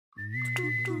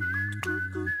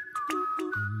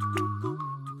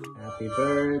Happy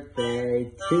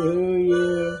birthday to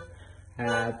you.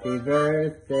 Happy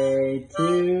birthday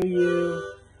to you.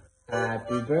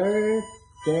 Happy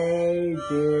birthday,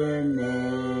 dear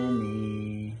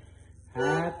Nanny.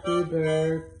 Happy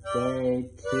birthday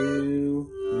to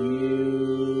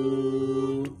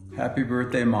you. Happy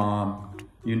birthday, Mom.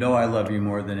 You know I love you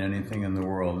more than anything in the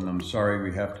world, and I'm sorry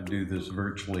we have to do this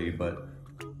virtually, but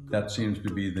that seems to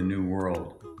be the new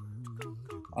world.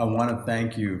 I want to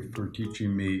thank you for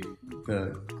teaching me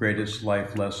the greatest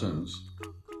life lessons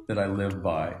that I live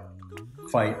by.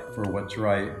 Fight for what's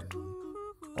right,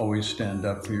 always stand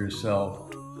up for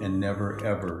yourself, and never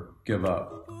ever give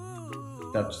up.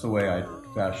 That's the way I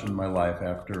fashioned my life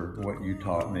after what you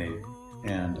taught me,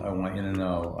 and I want you to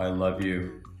know I love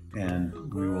you, and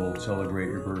we will celebrate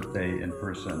your birthday in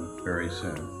person very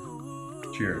soon.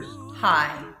 Cheers.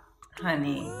 Hi,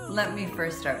 honey. Let me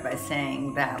first start by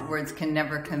saying that words can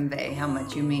never convey how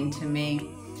much you mean to me.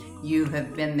 You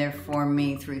have been there for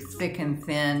me through thick and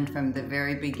thin from the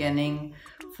very beginning.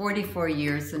 44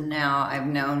 years and now I've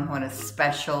known what a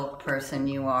special person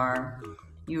you are.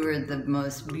 You are the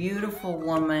most beautiful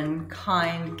woman,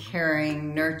 kind,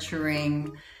 caring,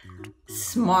 nurturing,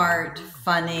 smart,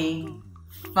 funny,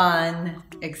 fun,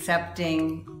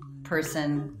 accepting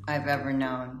person I've ever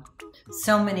known.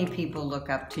 So many people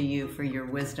look up to you for your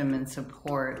wisdom and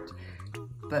support,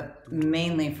 but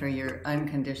mainly for your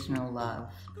unconditional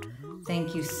love.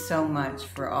 Thank you so much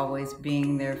for always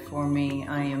being there for me.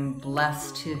 I am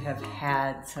blessed to have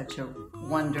had such a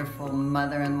wonderful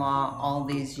mother-in-law all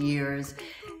these years,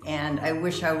 and I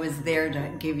wish I was there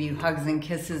to give you hugs and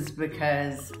kisses,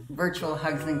 because virtual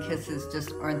hugs and kisses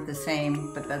just aren't the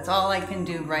same, but that's all I can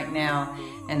do right now,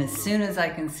 and as soon as I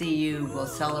can see you, we'll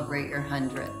celebrate your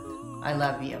 100th. I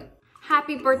love you.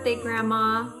 Happy birthday,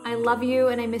 Grandma. I love you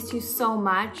and I miss you so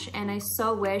much, and I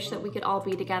so wish that we could all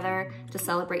be together to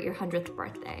celebrate your 100th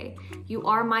birthday. You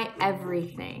are my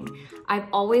everything. I've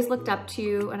always looked up to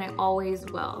you and I always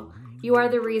will. You are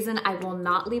the reason I will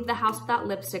not leave the house without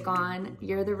lipstick on.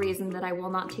 You're the reason that I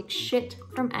will not take shit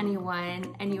from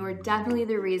anyone, and you are definitely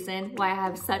the reason why I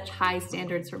have such high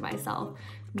standards for myself.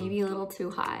 Maybe a little too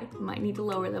high. Might need to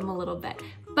lower them a little bit.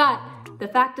 But the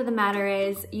fact of the matter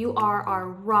is, you are our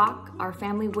rock. Our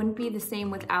family wouldn't be the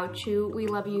same without you. We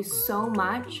love you so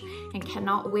much and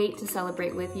cannot wait to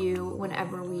celebrate with you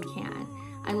whenever we can.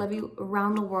 I love you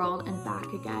around the world and back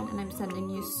again, and I'm sending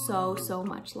you so, so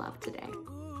much love today.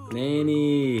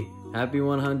 Nanny, happy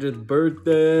 100th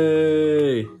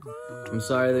birthday! I'm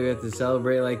sorry that we have to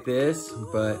celebrate like this,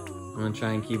 but I'm gonna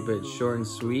try and keep it short and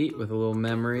sweet with a little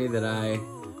memory that I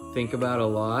think about a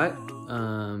lot.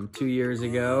 2 years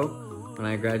ago, when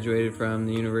I graduated from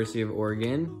the University of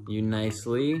Oregon, you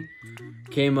nicely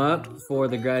came up for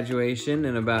the graduation,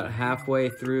 and about halfway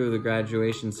through the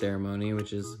graduation ceremony,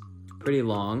 which is pretty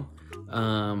long,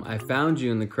 I found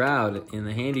you in the crowd in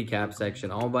the handicap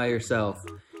section all by yourself.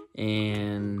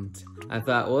 And I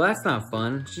thought, well, that's not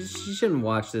fun. She shouldn't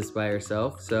watch this by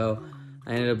herself. So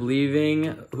I ended up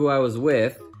leaving who I was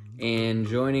with and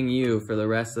joining you for the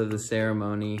rest of the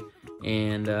ceremony.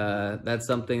 And that's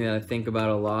something that I think about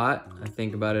a lot. I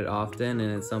think about it often,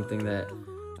 and it's something that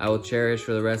I will cherish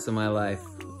for the rest of my life.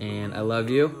 And I love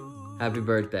you. Happy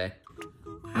birthday.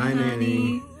 Hi,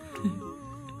 Nanny.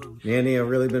 Nanny, I've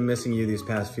really been missing you these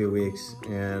past few weeks,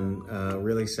 and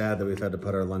really sad that we've had to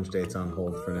put our lunch dates on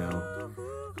hold for now.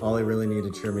 All I really need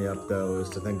to cheer me up, though, is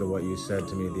to think of what you said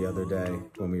to me the other day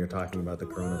when we were talking about the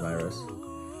coronavirus.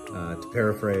 To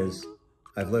paraphrase,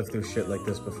 I've lived through shit like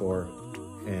this before,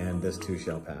 and this too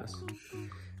shall pass.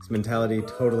 This mentality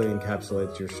totally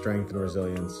encapsulates your strength and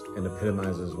resilience and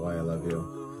epitomizes why I love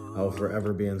you. I will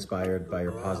forever be inspired by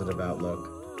your positive outlook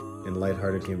and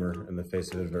lighthearted humor in the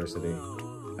face of adversity.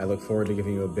 I look forward to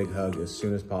giving you a big hug as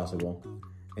soon as possible,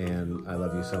 and I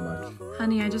love you so much.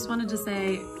 Honey, I just wanted to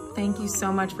say thank you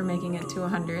so much for making it to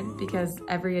 100, because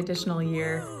every additional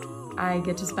year I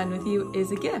get to spend with you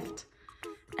is a gift.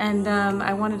 And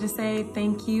I wanted to say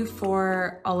thank you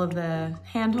for all of the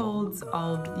handholds,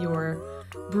 all of your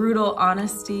brutal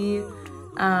honesty.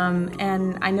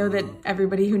 And I know that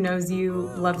everybody who knows you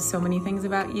loves so many things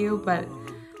about you, but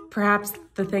perhaps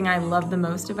the thing I love the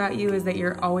most about you is that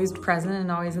you're always present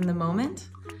and always in the moment.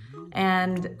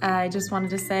 And I just wanted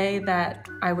to say that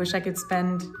I wish I could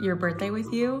spend your birthday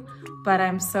with you, but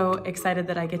I'm so excited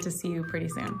that I get to see you pretty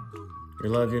soon. We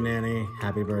love you, Nanny.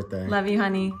 Happy birthday. Love you,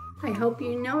 honey. I hope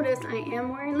you notice I am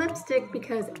wearing lipstick,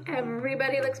 because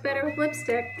everybody looks better with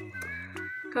lipstick.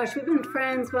 Gosh, we've been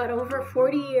friends, what, over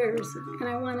 40 years, and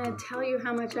I want to tell you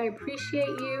how much I appreciate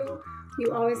you.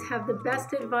 You always have the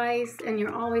best advice, and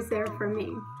you're always there for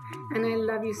me, and I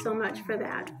love you so much for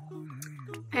that.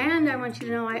 And I want you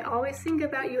to know I always think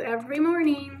about you every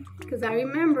morning because I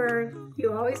remember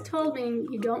you always told me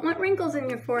you don't want wrinkles in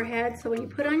your forehead, so when you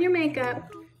put on your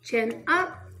makeup, chin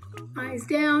up, eyes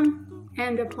down,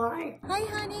 and apply. Hi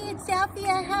honey, it's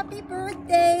Safia. Happy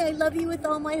birthday. I love you with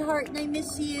all my heart and I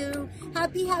miss you.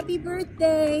 Happy, happy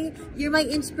birthday. You're my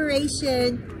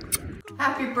inspiration.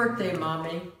 Happy birthday,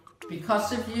 Mommy.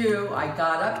 Because of you, I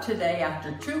got up today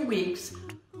after 2 weeks,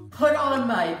 put on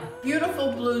my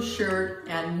beautiful blue shirt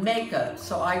and makeup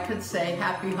so I could say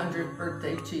happy 100th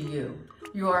birthday to you.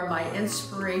 You are my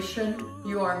inspiration.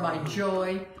 You are my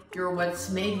joy. You're what's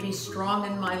made me strong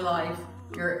in my life.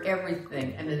 You're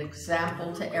everything and an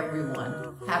example to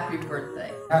everyone. Happy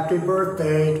birthday. Happy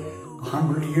birthday,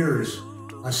 100 years,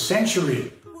 a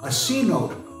century, a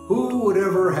C-note. Who would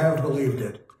ever have believed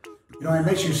it? You know, I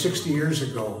met you 60 years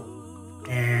ago,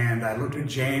 and I looked at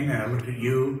Jane and I looked at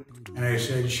you, and I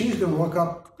said, she's gonna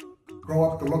grow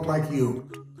up to look like you,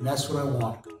 and that's what I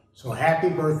want. So happy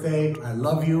birthday, I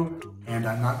love you, and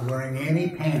I'm not wearing any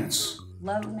pants.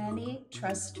 Love many,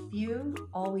 trust few,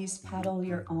 always paddle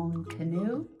your own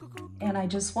canoe. And I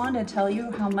just want to tell you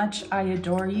how much I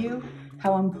adore you,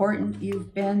 how important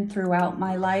you've been throughout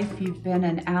my life. You've been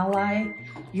an ally,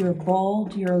 you're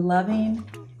bold, you're loving,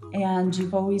 and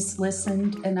you've always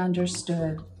listened and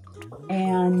understood.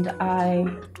 And I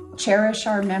cherish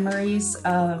our memories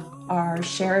of our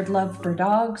shared love for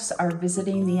dogs, our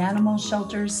visiting the animal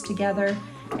shelters together,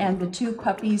 and the 2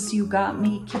 puppies you got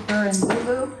me, Kipper and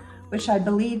Lulu, which I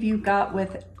believe you got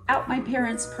without my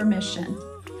parents' permission.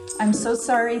 I'm so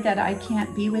sorry that I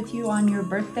can't be with you on your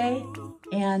birthday,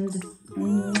 and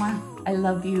mwah, I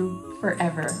love you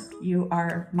forever. You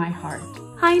are my heart.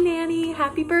 Hi Nanny,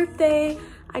 happy birthday.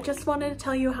 I just wanted to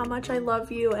tell you how much I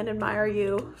love you and admire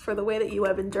you for the way that you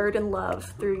have endured and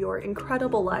loved through your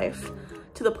incredible life,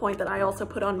 to the point that I also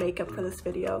put on makeup for this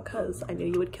video because I knew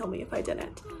you would kill me if I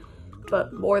didn't.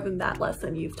 But more than that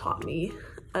lesson, you've taught me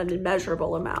an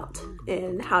immeasurable amount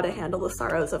in how to handle the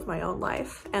sorrows of my own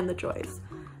life and the joys.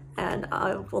 And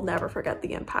I will never forget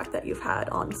the impact that you've had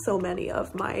on so many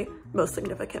of my most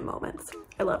significant moments.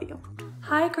 I love you.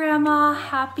 Hi Grandma,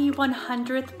 happy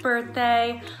 100th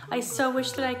birthday. I so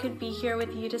wish that I could be here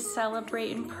with you to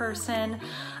celebrate in person.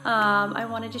 I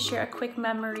wanted to share a quick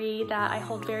memory that I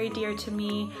hold very dear to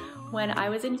me. When I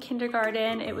was in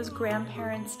kindergarten, it was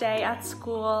Grandparents' Day at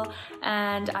school,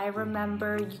 and I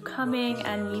remember you coming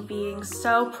and me being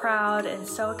so proud and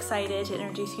so excited to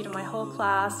introduce you to my whole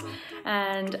class,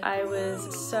 and I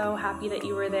was so happy that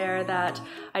you were there that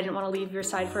I didn't want to leave your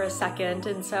side for a second.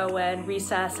 And so when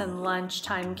recess and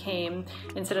lunchtime came,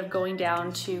 instead of going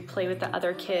down to play with the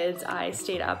other kids, I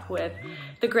stayed up with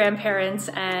the grandparents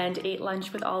and ate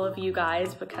lunch with all of you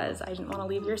guys because I didn't want to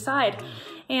leave your side.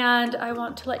 And I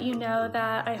want to let you know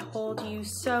that I hold you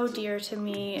so dear to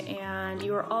me, and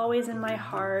you are always in my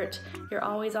heart. You're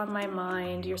always on my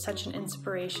mind. You're such an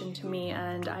inspiration to me,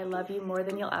 and I love you more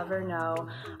than you'll ever know.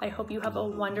 I hope you have a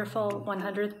wonderful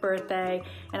 100th birthday,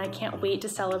 and I can't wait to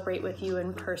celebrate with you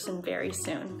in person very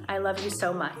soon. I love you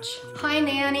so much. Hi,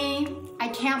 Nanny. I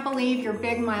can't believe your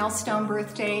big milestone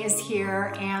birthday is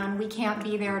here, and we can't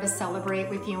be there to celebrate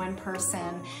with you in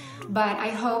person. But I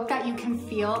hope that you can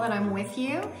feel that I'm with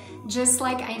you, just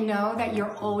like I know that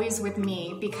you're always with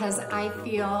me, because I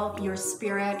feel your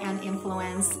spirit and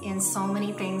influence in so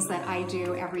many things that I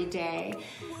do every day.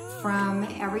 From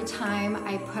every time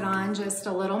I put on just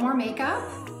a little more makeup,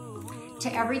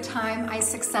 to every time I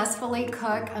successfully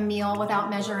cook a meal without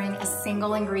measuring a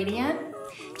single ingredient,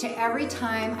 to every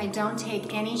time I don't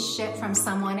take any shit from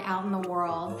someone out in the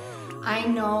world. I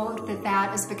know that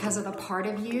that is because of the part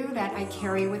of you that I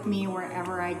carry with me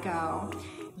wherever I go.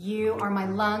 You are my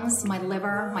lungs, my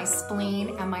liver, my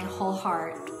spleen, and my whole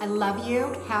heart. I love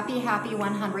you. Happy, happy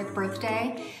 100th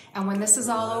birthday. And when this is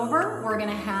all over, we're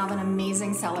gonna have an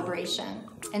amazing celebration.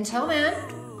 Until then,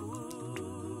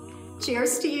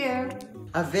 cheers to you.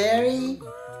 A very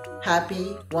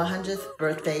happy 100th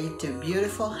birthday to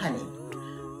beautiful Honey.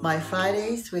 My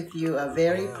Fridays with you are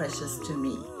very precious to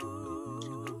me.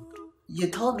 You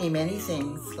told me many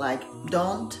things like,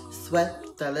 don't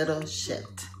sweat the little shit.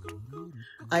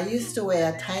 I used to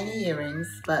wear tiny earrings,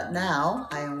 but now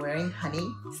I am wearing Honey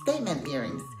statement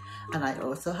earrings, and I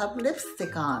also have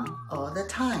lipstick on all the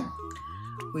time.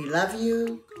 We love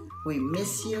you. We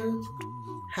miss you.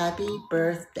 Happy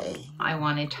birthday. I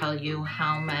want to tell you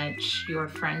how much your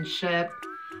friendship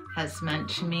has meant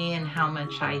to me and how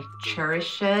much I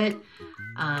cherish it.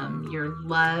 Your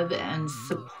love and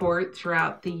support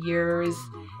throughout the years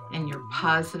and your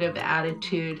positive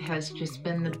attitude has just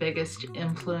been the biggest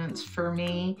influence for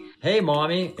me. Hey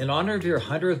Mommy, in honor of your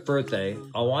 100th birthday,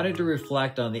 I wanted to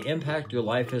reflect on the impact your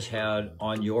life has had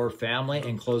on your family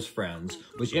and close friends,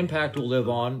 which impact will live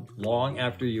on long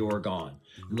after you are gone.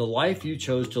 In the life you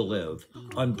chose to live,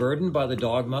 unburdened by the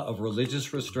dogma of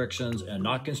religious restrictions and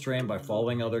not constrained by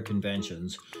following other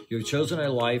conventions, you have chosen a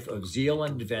life of zeal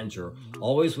and adventure,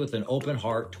 always with an open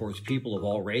heart towards people of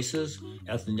all races,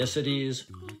 ethnicities,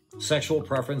 sexual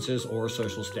preferences, or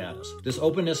social status. This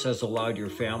openness has allowed your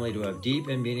family to have deep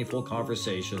and meaningful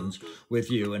conversations with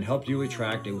you and helped you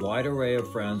attract a wide array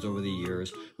of friends over the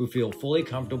years who feel fully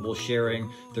comfortable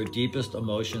sharing their deepest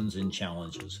emotions and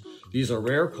challenges. These are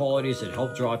rare qualities that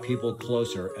help draw people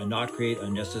closer and not create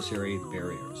unnecessary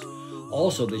barriers.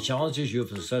 Also, the challenges you have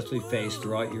successfully faced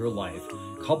throughout your life,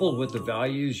 coupled with the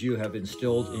values you have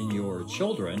instilled in your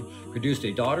children, produced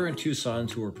a daughter and 2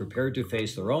 sons who are prepared to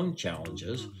face their own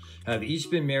challenges, have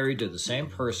each been married to the same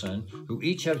person, who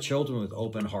each have children with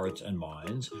open hearts and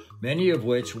minds, many of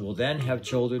which will then have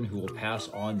children who will pass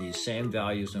on these same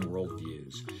values and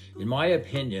worldviews. In my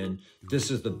opinion, this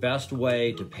is the best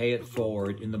way to pay it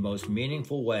forward in the most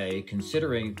meaningful way,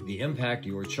 considering the impact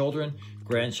your children,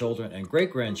 grandchildren, and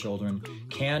great-grandchildren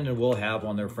can and will have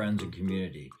on their friends and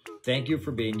community. Thank you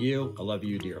for being you. I love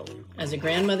you dearly. As a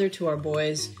grandmother to our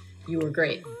boys, you were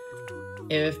great.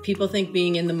 If people think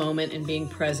being in the moment and being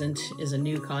present is a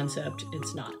new concept,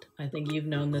 it's not. I think you've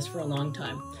known this for a long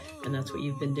time, and that's what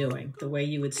you've been doing. The way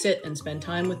you would sit and spend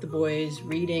time with the boys,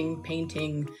 reading,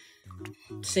 painting,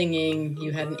 singing,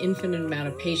 you had an infinite amount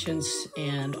of patience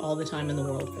and all the time in the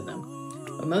world for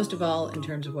them. But most of all, in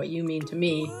terms of what you mean to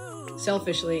me,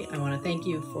 selfishly, I want to thank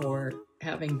you for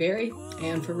having Barry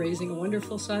and for raising a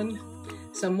wonderful son,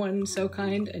 someone so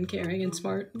kind and caring and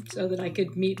smart so that I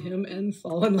could meet him and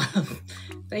fall in love.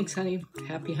 Thanks, honey.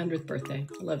 Happy 100th birthday.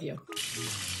 I love you.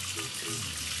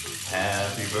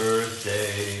 Happy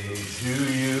birthday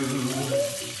to you.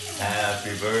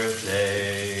 Happy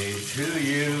birthday to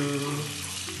you.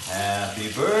 Happy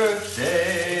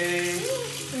birthday,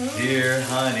 dear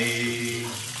honey.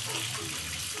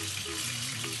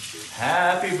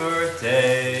 Happy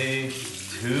birthday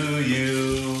to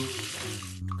you.